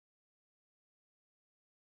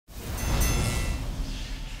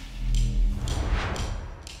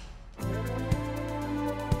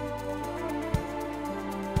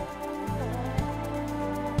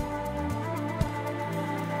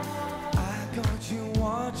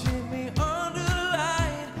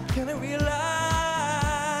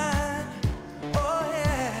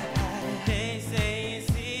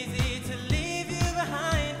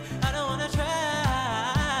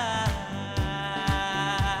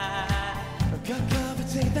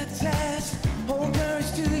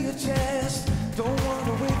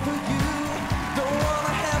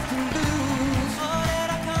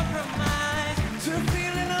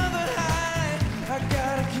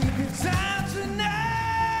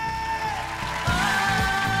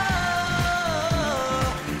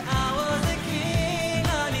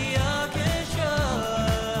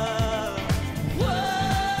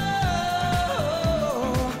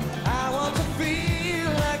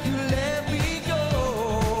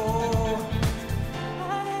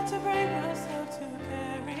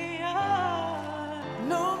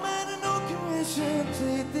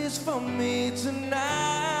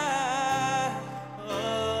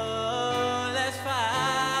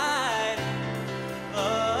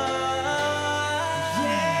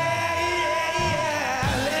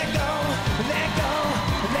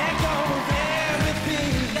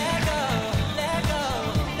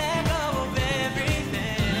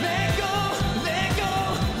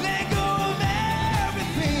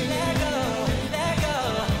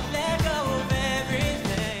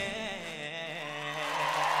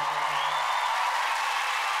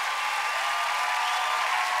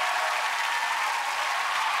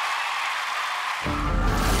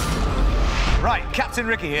Right, Captain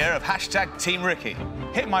Ricky here of #Team Ricky.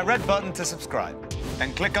 Hit my red button to subscribe,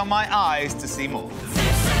 then click on my eyes to see more.